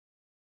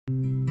Hey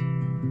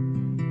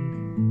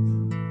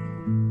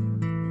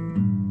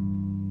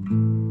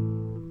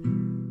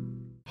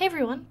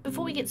everyone,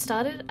 before we get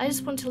started, I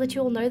just want to let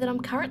you all know that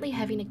I'm currently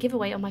having a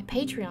giveaway on my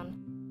Patreon.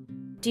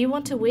 Do you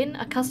want to win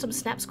a custom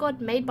Snap Squad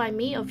made by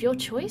me of your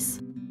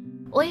choice?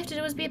 All you have to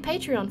do is be a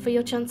Patreon for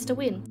your chance to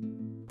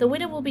win. The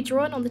winner will be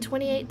drawn on the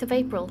 28th of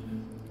April.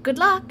 Good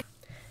luck!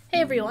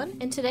 Hey everyone,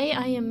 and today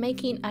I am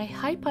making a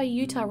Hypo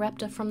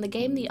Utahraptor from the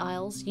game The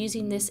Isles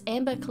using this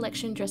Amber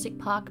Collection Jurassic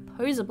Park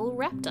posable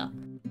raptor.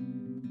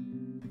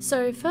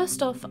 So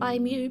first off,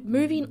 I'm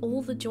moving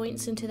all the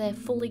joints into their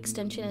full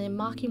extension and then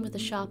marking with a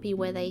Sharpie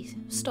where they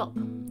stop.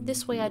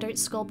 This way I don't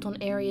sculpt on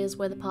areas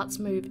where the parts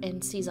move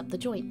and seize up the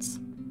joints.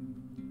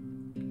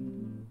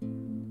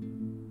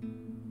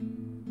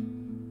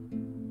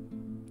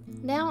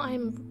 Now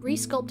I'm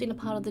re-sculpting a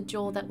part of the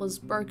jaw that was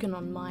broken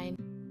on mine.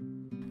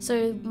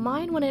 So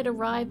mine, when it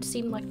arrived,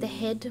 seemed like the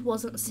head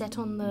wasn't set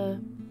on the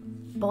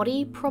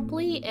body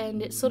properly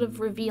and it sort of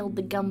revealed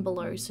the gum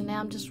below. So now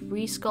I'm just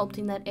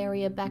re-sculpting that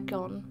area back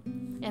on.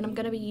 And I'm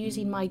going to be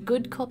using my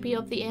good copy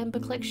of the Amber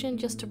Collection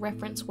just to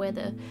reference where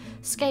the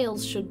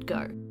scales should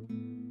go.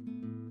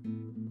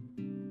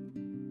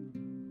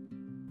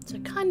 So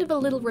kind of a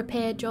little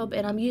repair job,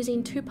 and I'm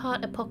using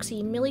 2-part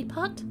epoxy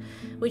milliput,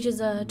 which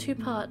is a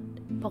 2-part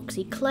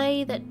epoxy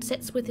clay that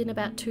sets within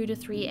about 2 to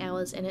 3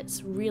 hours, and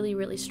it's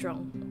really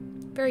strong.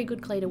 Very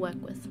good clay to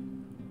work with,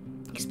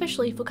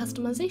 especially for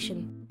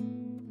customization.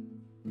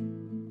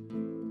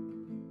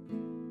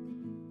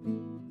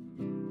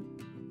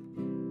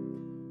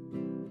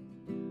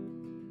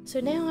 So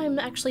now I'm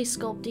actually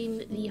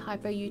sculpting the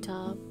Hypo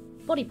Uthar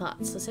body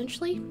parts,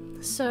 essentially.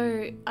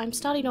 So I'm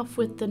starting off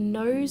with the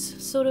nose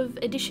sort of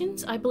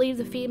additions. I believe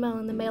the female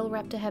and the male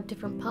raptor have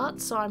different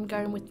parts, so I'm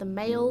going with the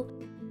male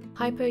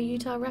Hypo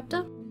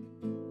Utahraptor.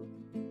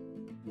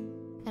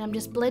 And I'm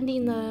just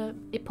blending the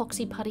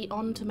epoxy putty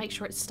on to make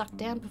sure it's stuck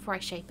down before I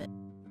shape it.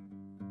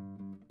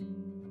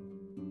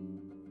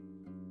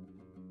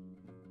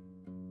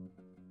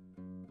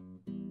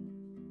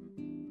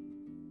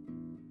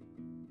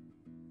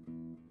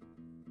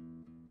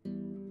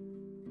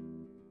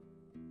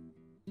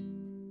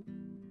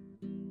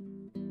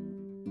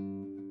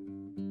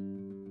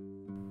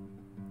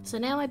 So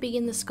now I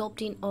begin the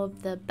sculpting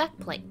of the back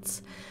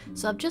plates.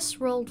 So I've just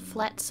rolled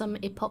flat some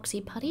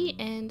epoxy putty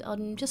and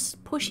I'm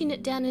just pushing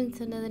it down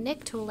into the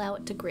neck to allow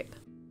it to grip.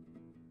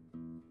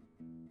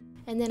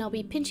 And then I'll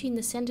be pinching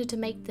the center to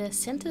make the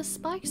center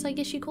spikes, I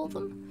guess you call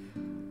them.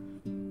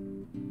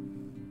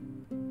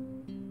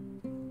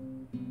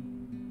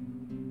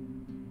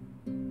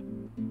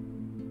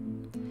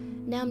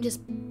 Now I'm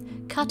just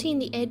cutting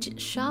the edge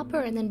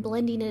sharper and then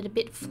blending it a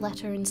bit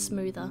flatter and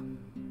smoother.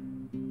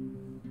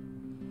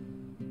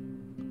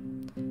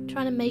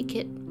 Trying to make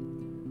it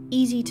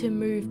easy to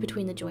move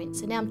between the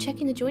joints. And now I'm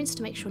checking the joints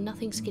to make sure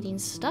nothing's getting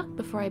stuck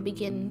before I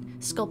begin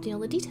sculpting all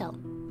the detail.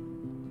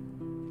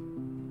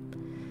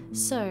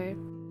 So,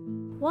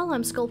 while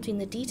I'm sculpting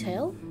the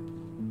detail,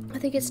 I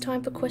think it's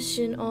time for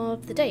question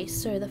of the day.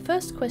 So the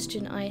first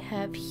question I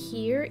have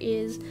here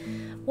is,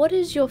 what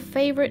is your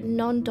favorite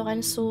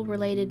non-dinosaur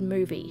related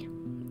movie?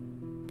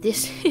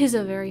 This is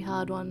a very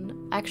hard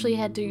one. I actually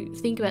had to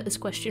think about this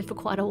question for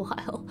quite a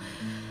while.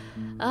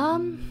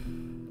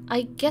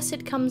 I guess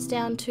it comes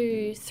down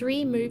to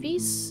 3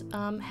 movies: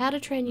 How to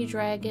Train Your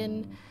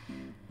Dragon,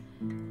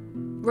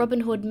 Robin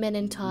Hood Men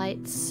in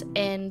Tights,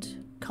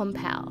 and Kung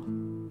Pao.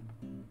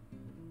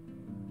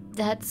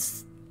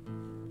 That's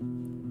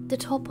the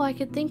top I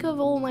could think of.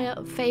 All my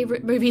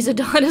favourite movies are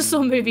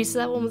dinosaur movies, so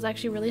that one was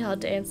actually really hard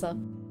to answer.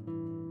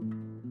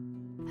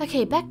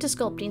 Okay, back to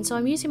sculpting. So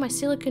I'm using my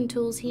silicone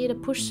tools here to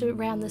push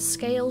around the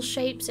scale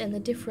shapes and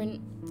the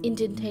different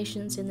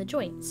indentations in the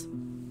joints.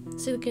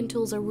 Silicone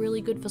tools are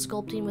really good for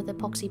sculpting with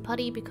epoxy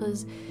putty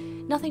because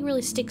nothing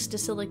really sticks to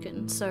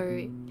silicone,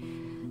 so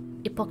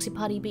epoxy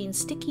putty being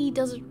sticky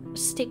doesn't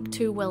stick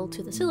too well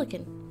to the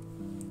silicone.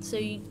 So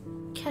you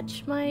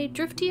catch my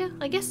drift here,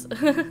 I guess?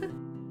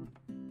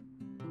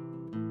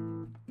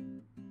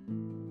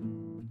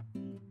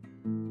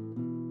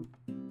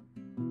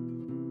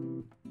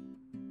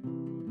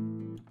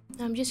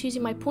 I'm just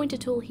using my pointer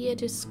tool here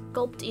to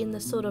sculpt in the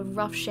sort of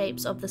rough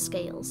shapes of the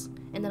scales,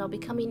 and then I'll be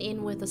coming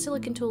in with a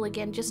silicone tool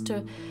again just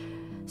to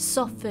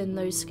soften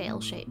those scale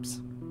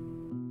shapes.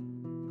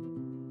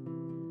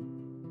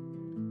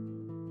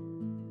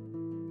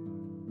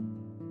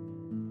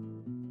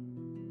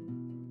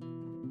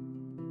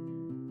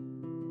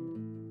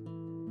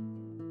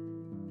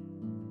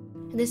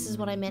 And this is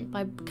what I meant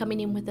by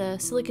coming in with a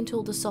silicone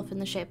tool to soften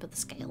the shape of the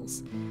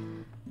scales.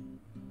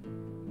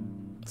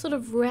 Sort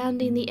of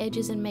rounding the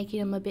edges and making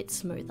them a bit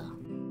smoother.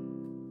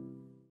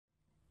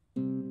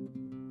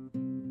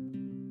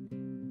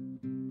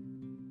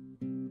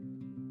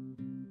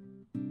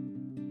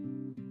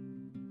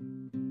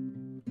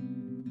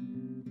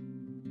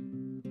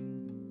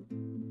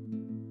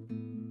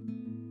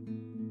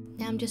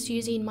 Now I'm just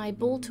using my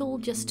ball tool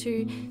just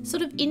to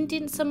sort of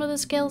indent some of the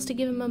scales to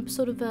give them a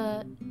sort of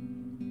a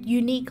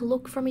unique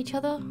look from each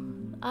other.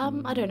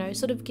 I don't know,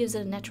 sort of gives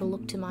it a natural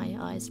look to my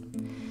eyes.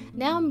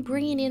 Now I'm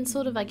bringing in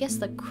sort of, I guess,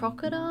 the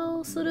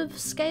crocodile sort of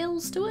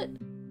scales to it.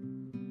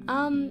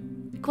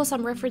 Of course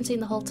I'm referencing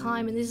the whole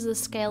time, and these are the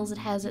scales it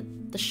has at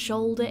the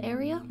shoulder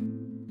area.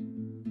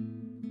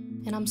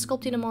 And I'm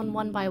sculpting them on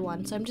one by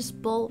one, so I'm just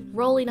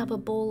rolling up a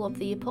ball of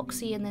the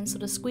epoxy and then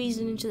sort of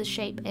squeezing it into the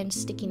shape and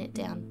sticking it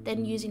down,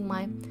 then using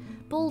my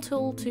ball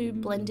tool to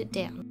blend it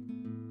down.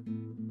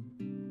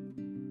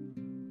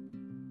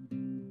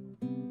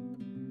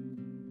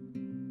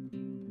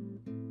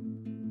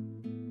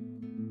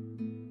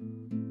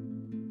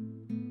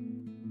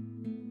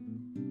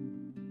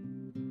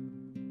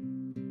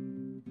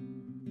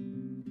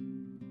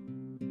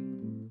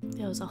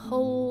 There was a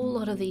whole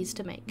lot of these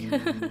to make.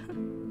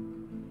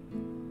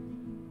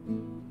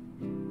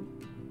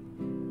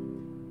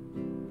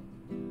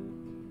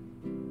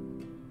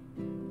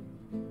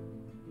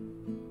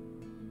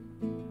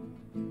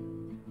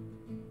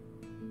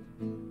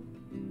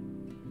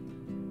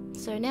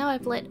 So now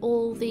I've let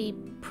all the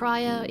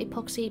prior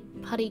epoxy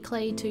putty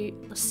clay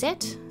to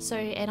set,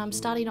 and I'm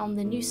starting on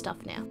the new stuff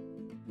now.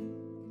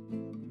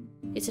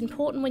 It's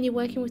important when you're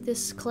working with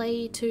this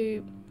clay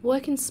to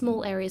work in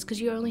small areas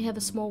because you only have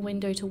a small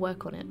window to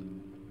work on it.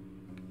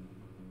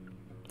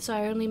 So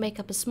I only make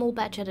up a small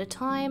batch at a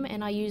time,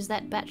 and I use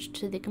that batch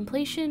to the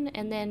completion,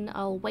 and then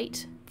I'll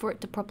wait for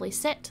it to properly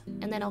set,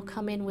 and then I'll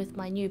come in with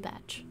my new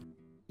batch.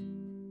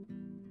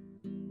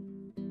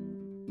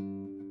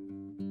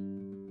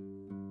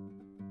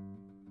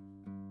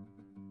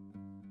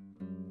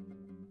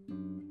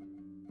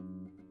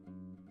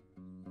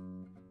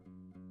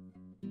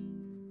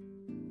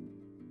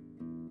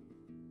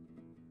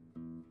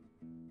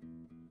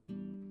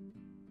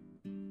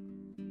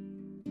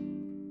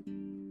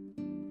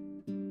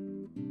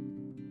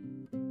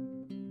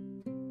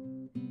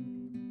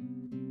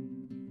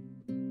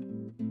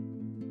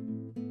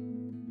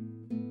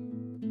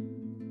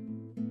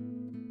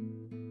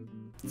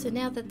 So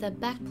now that the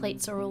back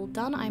plates are all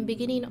done, I'm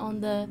beginning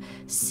on the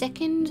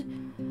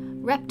second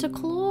raptor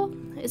claw.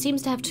 It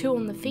seems to have two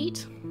on the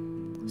feet.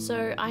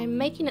 So I'm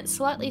making it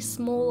slightly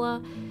smaller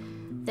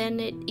than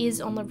it is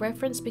on the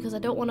reference because I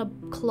don't want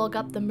to clog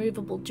up the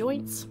movable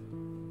joints.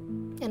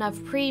 And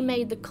I've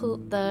pre-made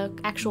the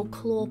actual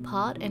claw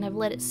part, and I've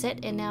let it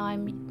set, and now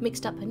I'm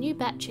mixed up a new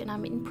batch and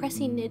I'm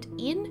impressing it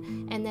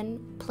in and then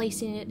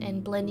placing it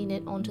and blending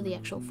it onto the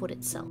actual foot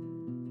itself.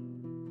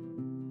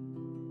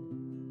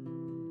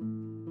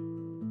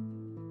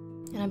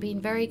 And I'm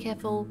being very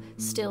careful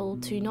still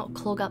to not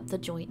clog up the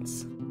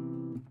joints.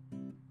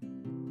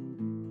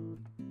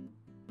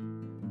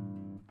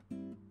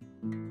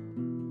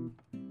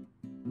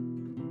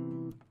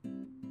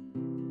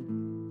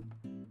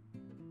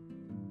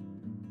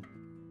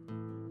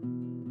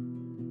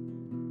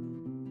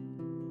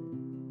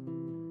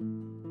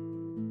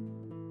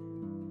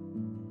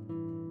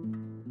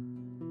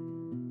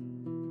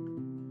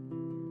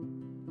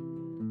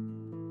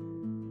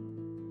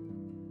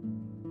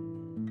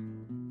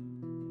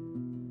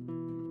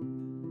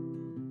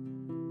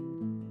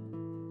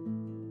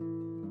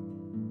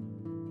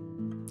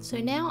 So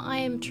now I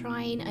am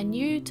trying a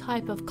new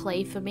type of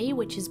clay for me,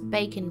 which is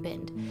bacon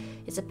bend.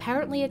 It's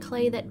apparently a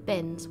clay that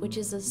bends, which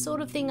is the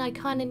sort of thing I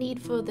kind of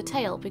need for the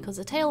tail, because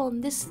the tail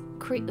on this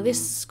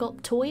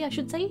sculpt toy, I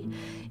should say,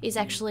 is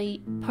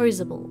actually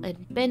posable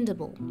and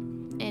bendable.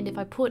 And if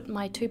I put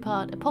my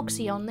two-part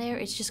epoxy on there,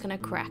 it's just going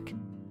to crack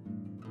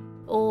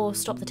or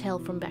stop the tail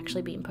from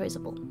actually being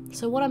posable.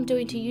 So what I'm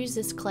doing to use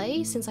this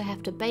clay, since I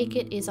have to bake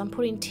it, is I'm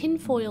putting tin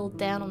foil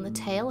down on the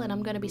tail, and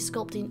I'm going to be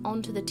sculpting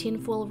onto the tin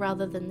foil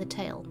rather than the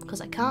tail,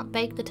 because I can't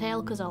bake the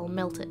tail because I'll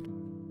melt it.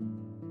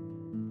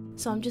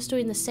 So I'm just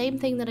doing the same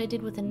thing that I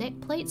did with the neck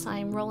plates.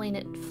 I'm rolling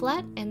it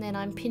flat, and then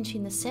I'm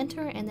pinching the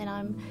center, and then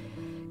I'm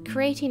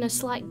creating a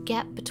slight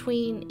gap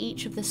between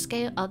each of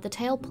the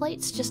tail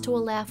plates just to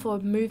allow for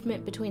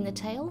movement between the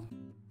tail.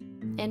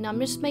 And I'm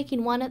just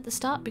making one at the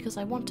start because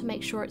I want to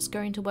make sure it's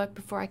going to work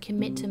before I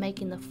commit to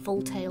making the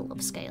full tail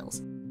of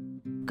scales.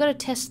 Got to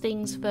test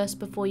things first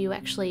before you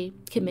actually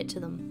commit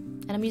to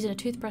them. And I'm using a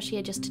toothbrush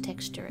here just to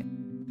texture it.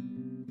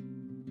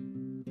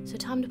 So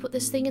time to put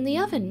this thing in the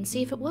oven and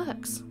see if it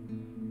works.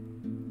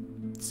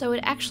 So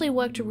it actually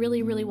worked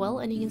really, really well,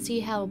 and you can see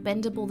how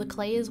bendable the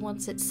clay is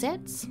once it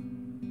sets.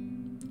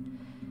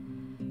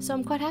 So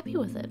I'm quite happy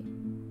with it.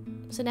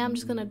 So now I'm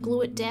just going to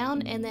glue it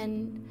down and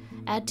then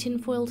add tin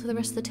foil to the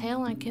rest of the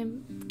tail, and I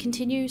can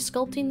continue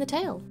sculpting the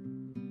tail.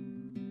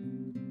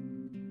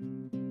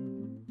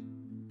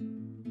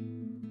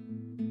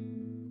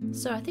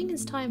 So I think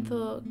it's time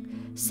for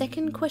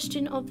second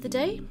question of the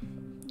day,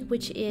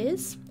 which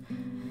is,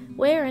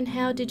 where and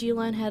how did you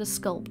learn how to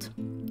sculpt?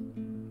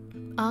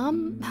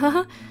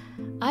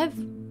 I've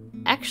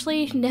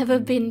actually never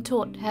been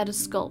taught how to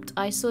sculpt.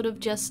 I sort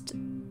of just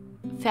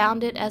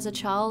found it as a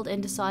child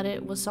and decided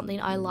it was something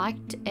I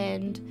liked,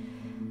 and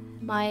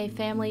my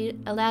family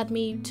allowed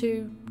me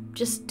to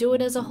just do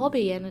it as a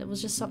hobby, and it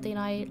was just something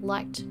I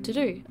liked to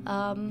do.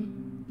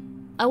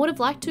 I would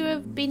have liked to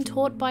have been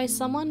taught by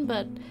someone,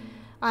 but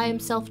I am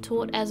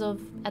self-taught as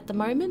of at the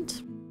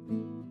moment.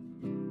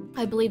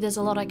 I believe there's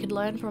a lot I could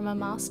learn from a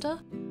master,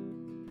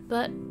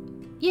 But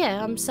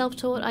yeah, I'm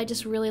self-taught. I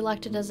just really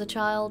liked it as a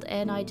child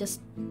and I just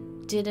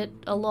did it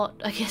a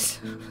lot, I guess.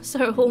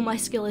 So all my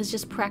skill is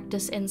just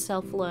practice and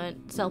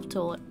self-learned,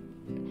 self-taught.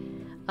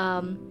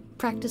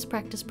 Practice,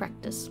 practice,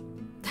 practice.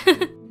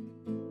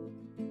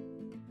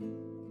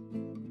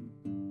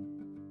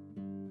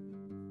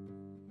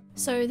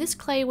 So this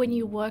clay, when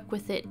you work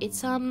with it,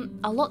 it's a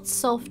lot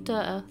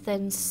softer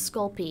than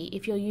Sculpey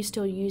if you're used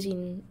to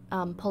using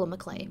polymer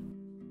clay.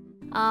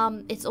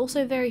 It's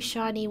also very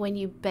shiny when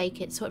you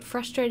bake it, so it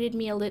frustrated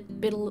me a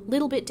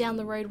little bit down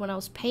the road when I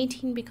was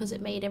painting because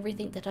it made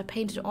everything that I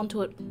painted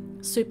onto it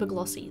super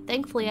glossy.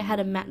 Thankfully I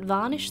had a matte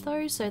varnish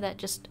though, so that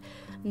just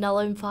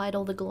nullified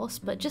all the gloss,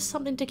 but just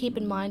something to keep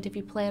in mind if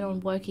you plan on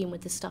working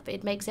with this stuff.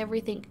 It makes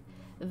everything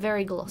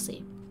very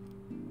glossy.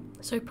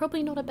 So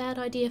probably not a bad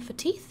idea for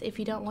teeth if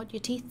you don't want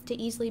your teeth to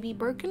easily be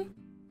broken.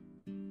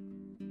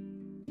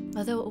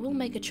 Although it will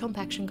make a chomp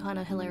action kind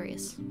of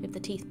hilarious if the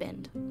teeth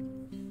bend.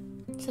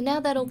 So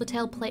now that all the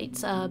tail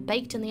plates are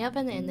baked in the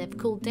oven and they've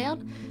cooled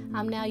down,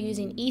 I'm now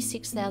using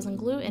E6000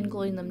 glue and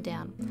gluing them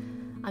down.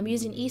 I'm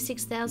using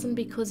E6000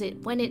 because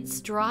when it's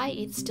dry,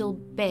 it still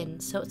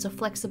bends, so it's a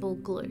flexible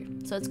glue.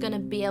 So it's going to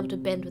be able to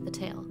bend with the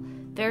tail.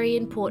 Very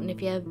important,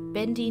 if you have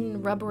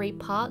bending rubbery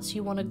parts,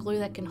 you want a glue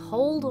that can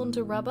hold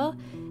onto rubber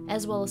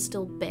as well as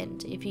still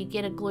bend. If you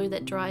get a glue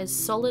that dries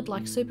solid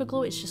like super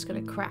glue, it's just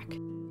going to crack.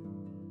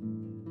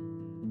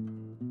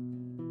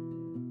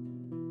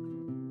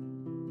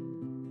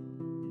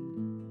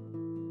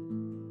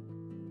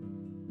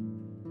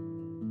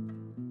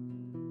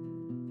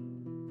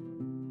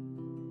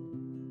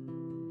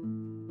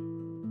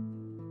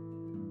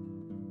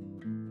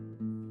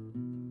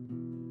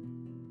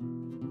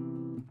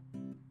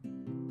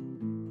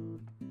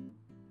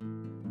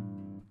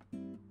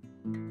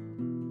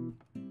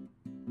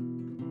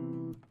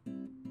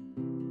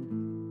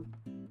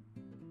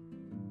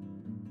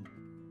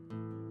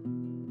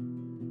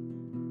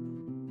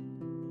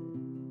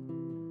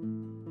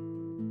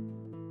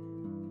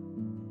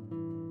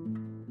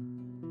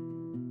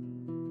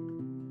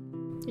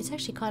 It's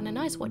actually kind of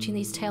nice watching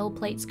these tail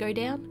plates go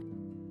down.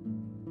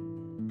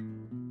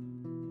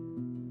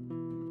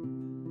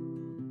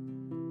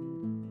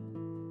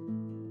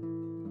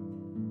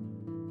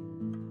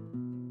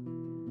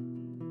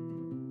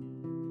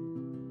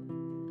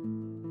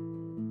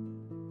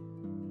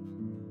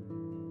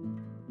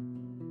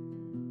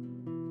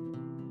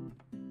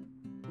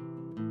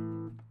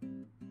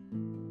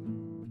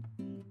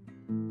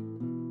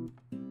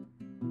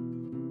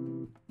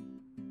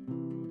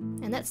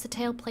 And that's the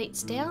tail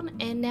plates down,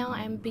 and now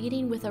I'm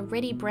beginning with a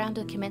ready brown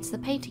to commence the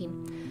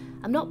painting.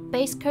 I'm not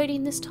base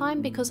coating this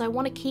time because I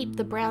want to keep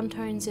the brown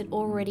tones it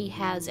already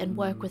has and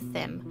work with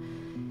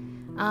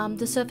them.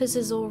 The surface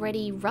is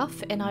already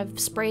rough and I've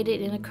sprayed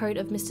it in a coat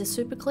of Mr.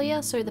 Super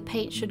Clear, so the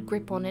paint should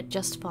grip on it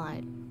just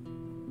fine.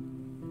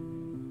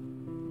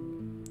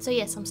 So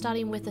yes, I'm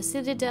starting with a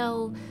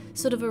Citadel,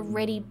 sort of a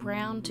ready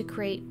brown to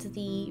create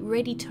the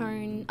ready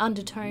tone,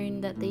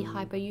 undertone that the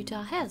Hypo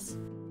Uthar has.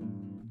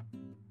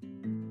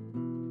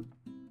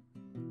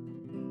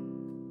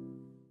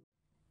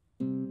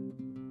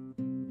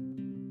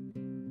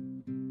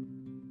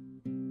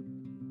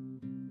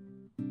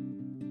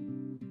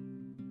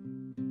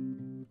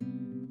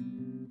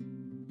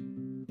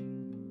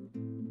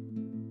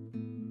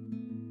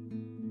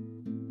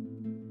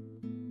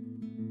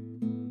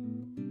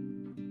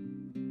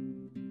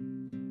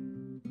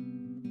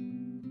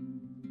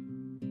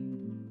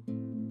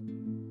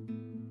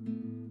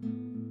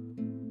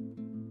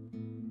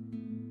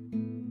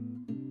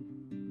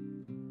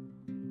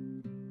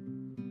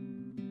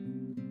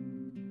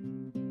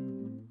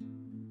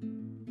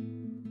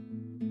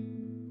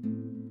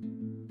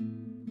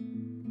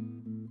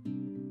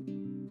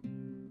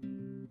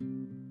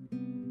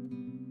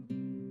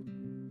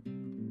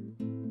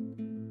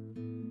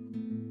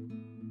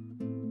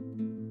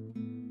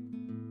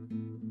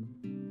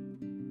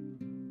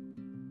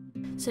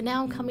 So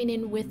now I'm coming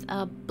in with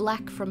a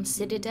black from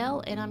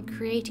Citadel and I'm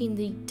creating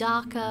the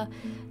darker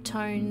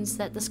tones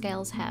that the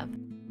scales have.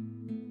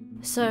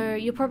 So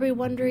you're probably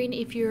wondering,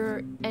 if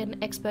you're an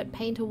expert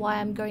painter, why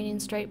I'm going in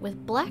straight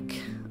with black.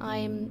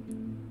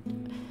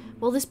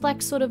 Well, this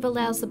black sort of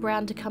allows the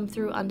brown to come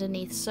through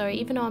underneath, so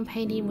even though I'm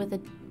painting with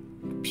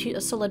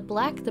a solid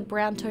black, the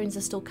brown tones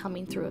are still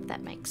coming through, if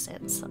that makes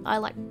sense. I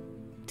like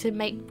to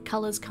make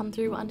colours come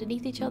through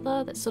underneath each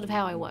other. That's sort of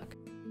how I work.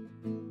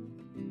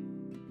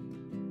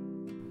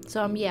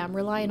 So I'm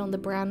relying on the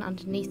brown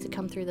underneath to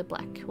come through the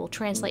black, or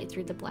translate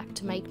through the black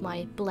to make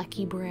my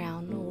blacky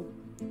brown, or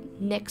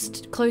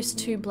next close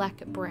to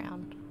black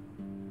brown.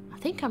 I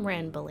think I'm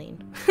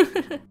rambling.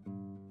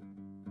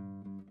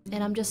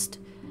 And I'm just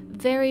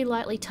very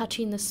lightly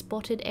touching the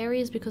spotted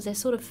areas because they're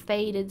sort of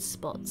faded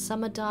spots.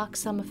 Some are dark,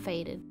 some are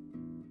faded.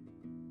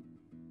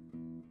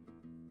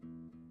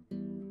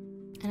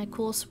 And of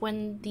course,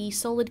 when the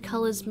solid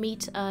colours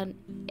meet an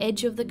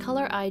edge of the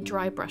colour, I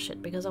dry brush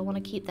it because I want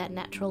to keep that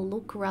natural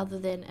look rather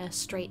than a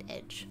straight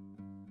edge.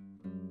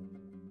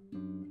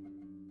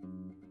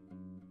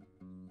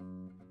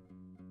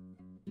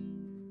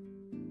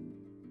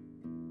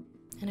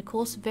 And of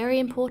course, very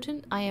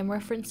important, I am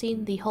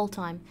referencing the whole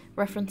time.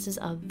 References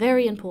are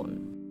very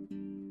important.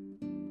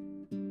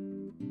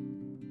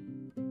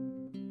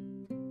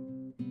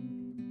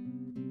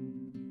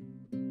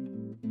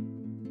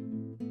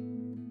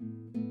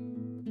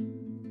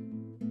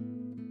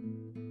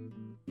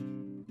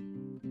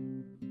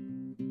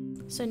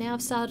 So now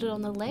I've started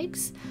on the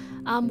legs.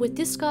 With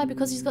this guy,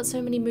 because he's got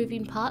so many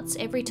moving parts,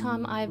 every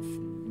time I've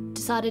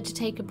decided to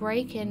take a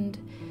break and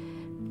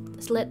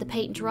let the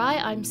paint dry,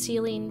 I'm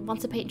sealing,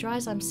 once the paint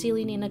dries, I'm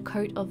sealing in a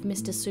coat of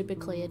Mr. Super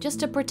Clear, just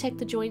to protect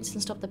the joints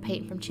and stop the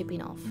paint from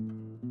chipping off.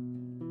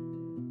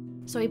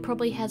 So he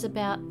probably has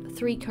about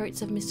 3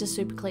 coats of Mr.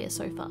 Super Clear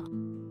so far.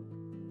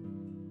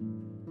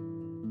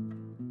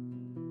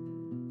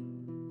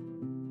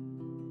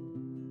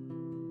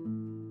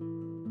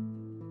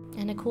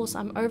 And of course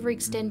I'm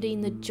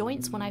overextending the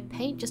joints when I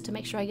paint just to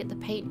make sure I get the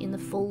paint in the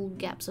full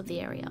gaps of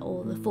the area,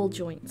 or the full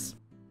joints.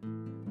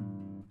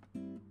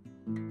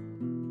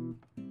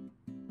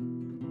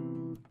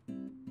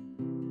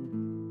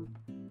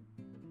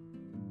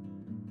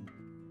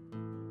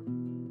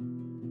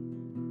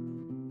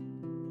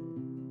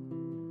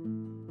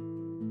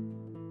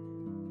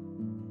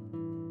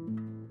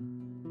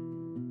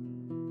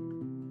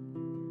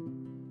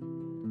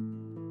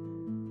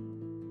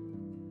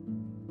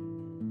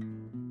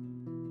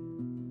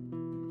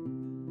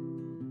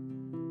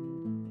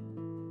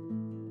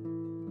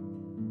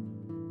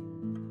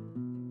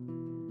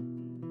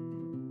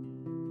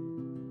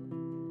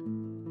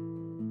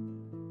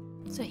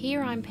 So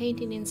here I'm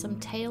painting in some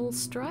tail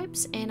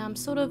stripes, and I'm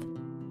sort of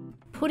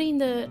putting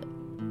the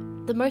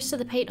most of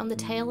the paint on the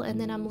tail, and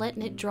then I'm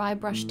letting it dry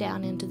brush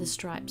down into the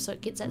stripes, so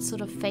it gets that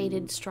sort of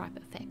faded stripe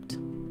effect.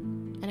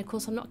 And of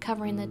course I'm not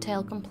covering the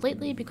tail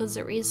completely because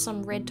there is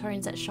some red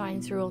tones that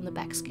shine through on the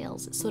back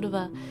scales. It's sort of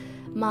a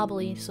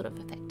marbly sort of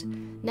effect.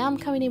 Now I'm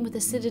coming in with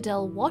the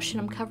Citadel wash, and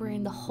I'm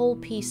covering the whole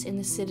piece in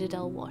the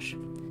Citadel wash.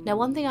 Now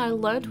one thing I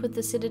learned with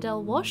the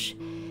Citadel wash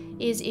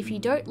is if you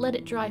don't let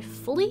it dry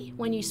fully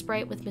when you spray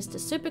it with Mr.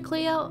 Super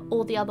Clear,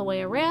 or the other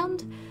way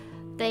around,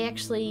 they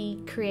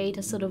actually create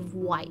a sort of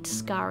white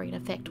scarring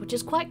effect, which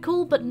is quite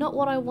cool, but not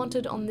what I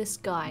wanted on this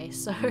guy.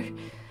 So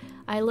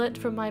I learnt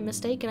from my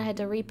mistake and I had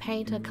to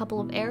repaint a couple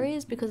of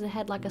areas because it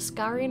had like a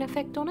scarring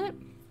effect on it.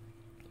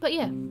 But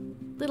yeah,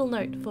 little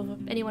note for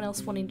anyone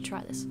else wanting to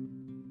try this.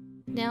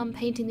 Now I'm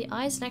painting the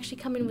eyes, and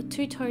actually come in with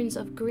 2 tones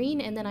of green,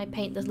 and then I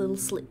paint the little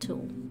slit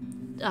tool.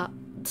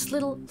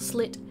 Little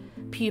slit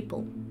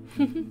pupil.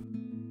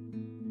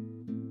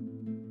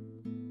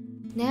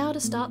 Now to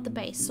start the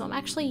base. So I'm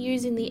actually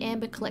using the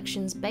Amber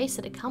Collection's base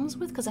that it comes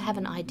with because I have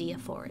an idea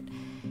for it.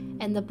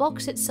 And the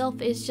box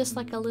itself is just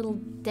like a little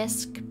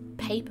desk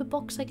paper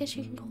box, I guess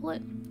you can call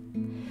it.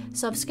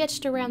 So I've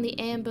sketched around the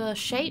amber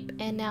shape,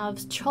 and now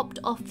I've chopped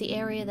off the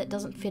area that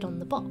doesn't fit on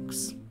the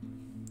box.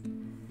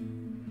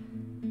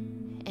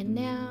 And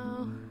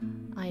now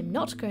I'm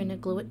not going to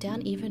glue it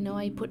down, even though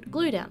I put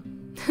glue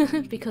down,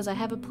 because I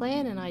have a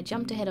plan and I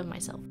jumped ahead of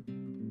myself.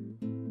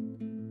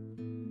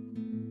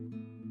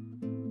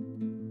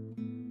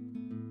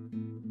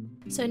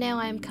 So now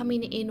I am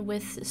coming in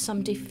with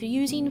some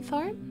diffusing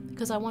foam,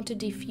 because I want to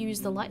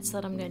diffuse the lights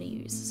that I'm going to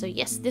use. So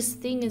yes, this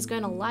thing is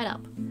going to light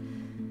up.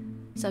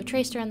 So I've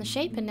traced around the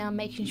shape, and now I'm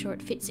making sure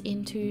it fits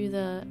into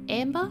the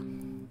amber.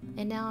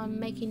 And now I'm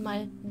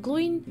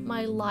gluing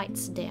my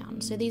lights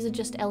down. So these are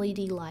just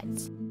LED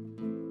lights.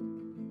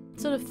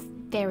 Sort of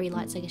fairy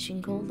lights, I guess you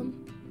can call them.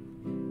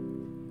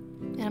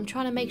 And I'm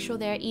trying to make sure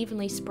they're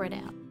evenly spread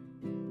out.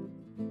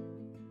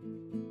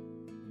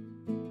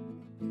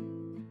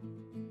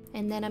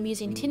 And then I'm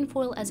using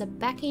tinfoil as a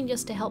backing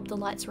just to help the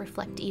lights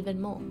reflect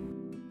even more.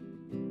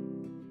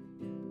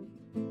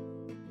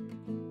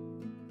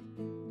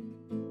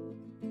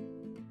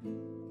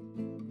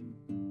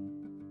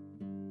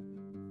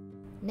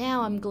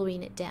 Now I'm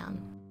gluing it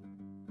down.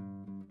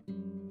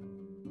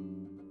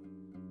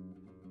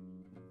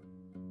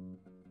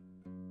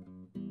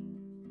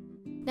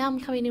 Now I'm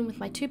coming in with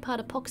my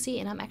 2-part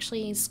epoxy, and I'm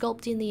actually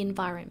sculpting the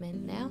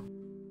environment now.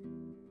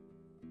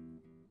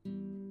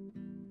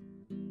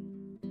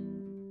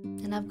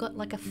 And I've got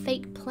like a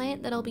fake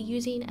plant that I'll be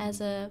using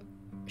as a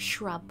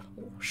shrub,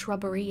 or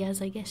shrubbery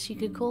as I guess you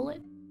could call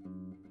it.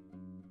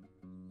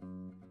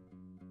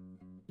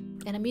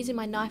 And I'm using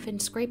my knife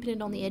and scraping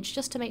it on the edge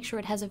just to make sure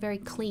it has a very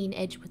clean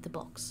edge with the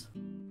box.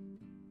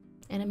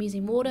 And I'm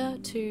using water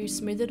to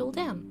smooth it all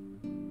down.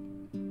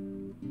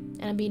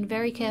 And I'm being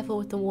very careful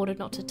with the water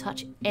not to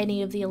touch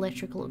any of the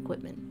electrical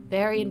equipment.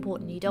 Very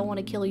important, you don't want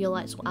to kill your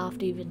lights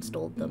after you've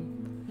installed them.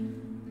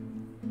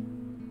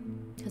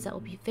 Because that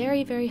will be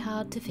very, very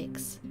hard to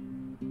fix.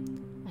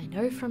 I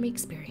know from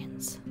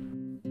experience.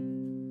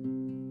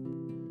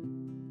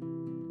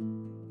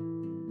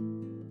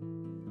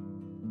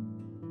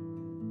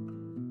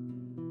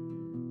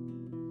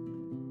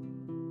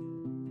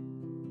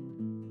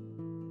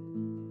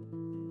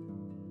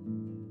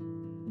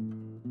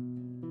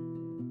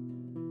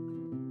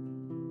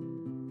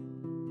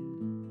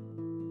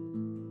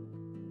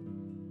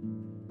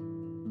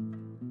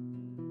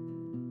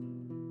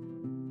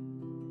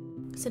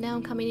 So now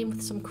I'm coming in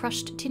with some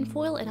crushed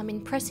tinfoil and I'm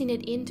impressing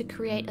it in to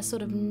create a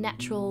sort of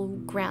natural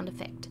ground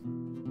effect.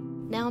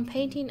 Now I'm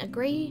painting a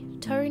grey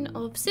tone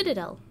of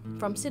Citadel,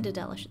 from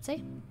Citadel I should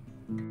say.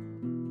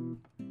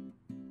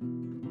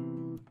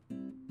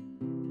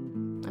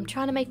 I'm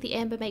trying to make the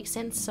amber make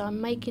sense, so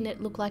I'm making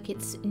it look like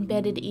it's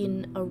embedded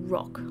in a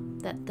rock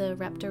that the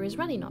raptor is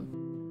running on.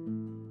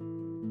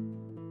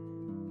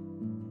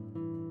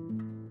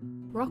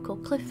 Rock or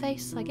cliff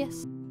face, I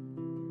guess.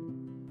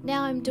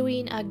 Now I'm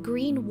doing a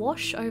green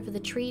wash over the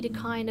tree to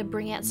kind of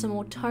bring out some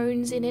more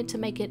tones in it to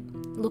make it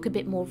look a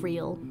bit more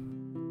real.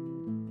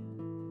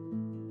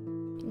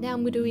 Now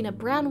I'm doing a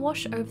brown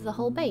wash over the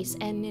whole base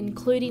and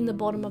including the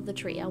bottom of the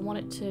tree. I want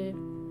it to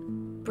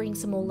bring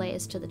some more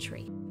layers to the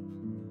tree.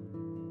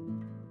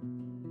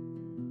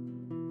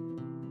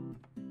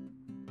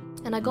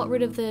 And I got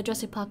rid of the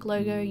Jurassic Park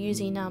logo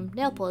using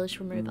nail polish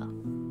remover,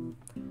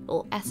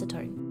 or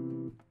acetone.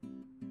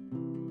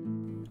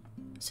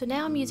 So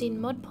now I'm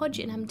using Mod Podge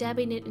and I'm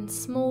dabbing it in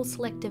small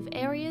selective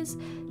areas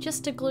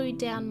just to glue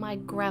down my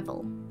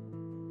gravel.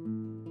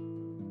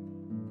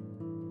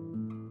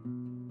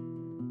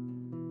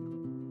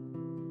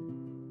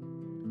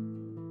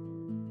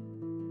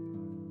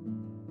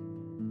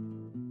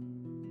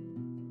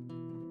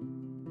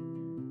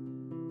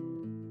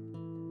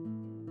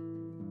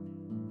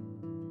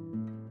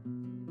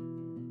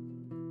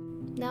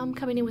 Now I'm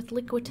coming in with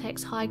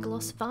Liquitex High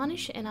Gloss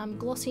Varnish and I'm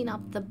glossing up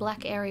the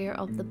black area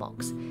of the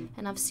box.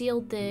 And I've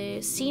sealed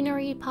the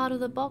scenery part of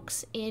the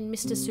box in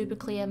Mr. Super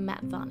Clear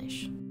Matte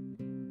Varnish.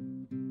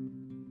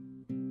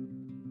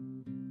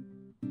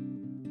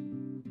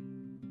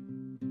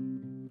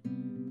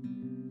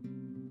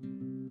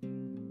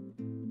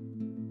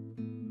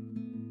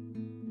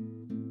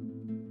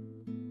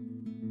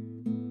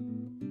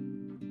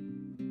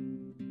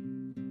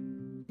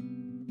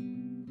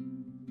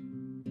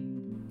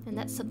 And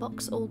that's the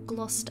box all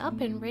glossed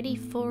up and ready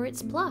for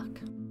its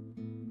plaque.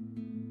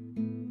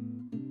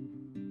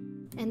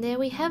 And there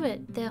we have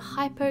it, the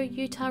Hypo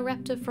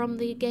Utahraptor from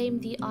the game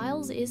The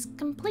Isles is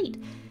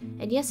complete.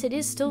 And yes, it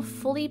is still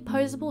fully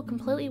posable,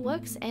 completely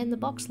works, and the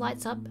box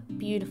lights up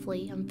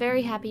beautifully. I'm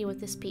very happy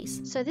with this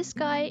piece. So this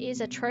guy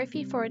is a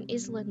trophy for an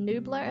Isla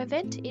Nublar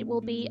event. It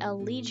will be a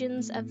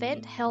Legions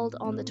event held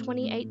on the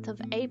 28th of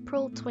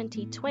April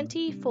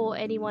 2020 for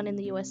anyone in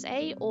the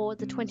USA, or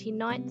the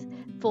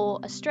 29th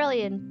for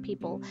Australian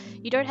people.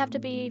 You don't have to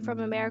be from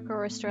America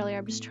or Australia.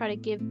 I'm just trying to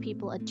give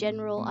people a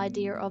general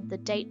idea of the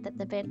date that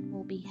the event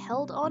will be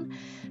held on.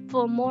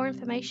 For more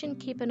information,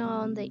 keep an eye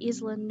on the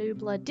Isla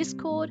Nublar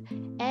Discord,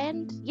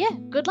 and yeah,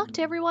 good luck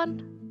to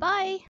everyone.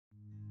 Bye!